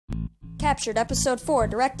Captured, Episode 4,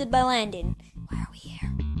 directed by Landon. Why are we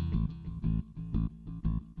here?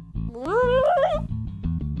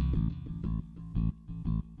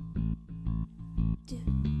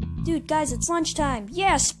 Dude, guys, it's lunchtime.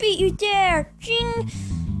 Yeah, speed, you dare! Ching!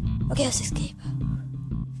 Okay, let's escape.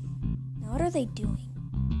 Now, what are they doing?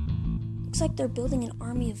 Looks like they're building an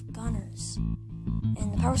army of gunners.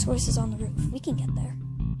 And the power source is on the roof. We can get there.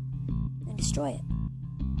 And destroy it.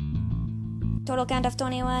 Total count of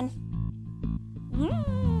 21.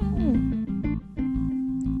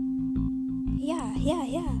 Yeah.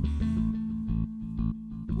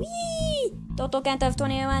 Whee! Total count of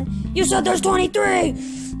 21. You said there's 23!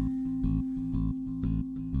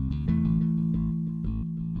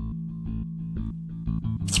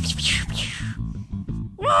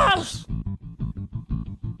 Yes!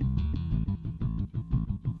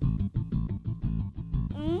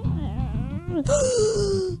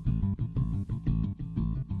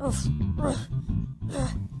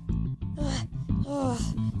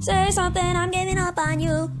 Say something, I'm giving up on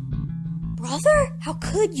you. Brother? How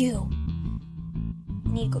could you? I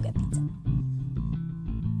need to go get pizza.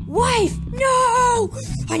 Wife! No!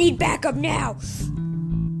 I need backup now!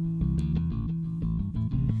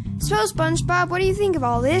 So, SpongeBob, what do you think of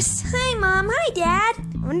all this? Hi, Mom. Hi, Dad.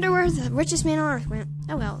 I wonder where the richest man on Earth went.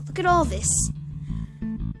 Oh well, look at all this.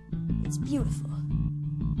 It's beautiful.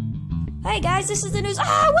 Hey, guys, this is the news.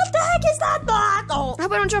 Ah, what the heck is that? Oh. I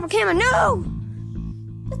hope I don't drop a camera. No!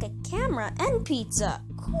 Look, a camera and pizza.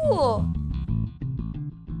 Cool.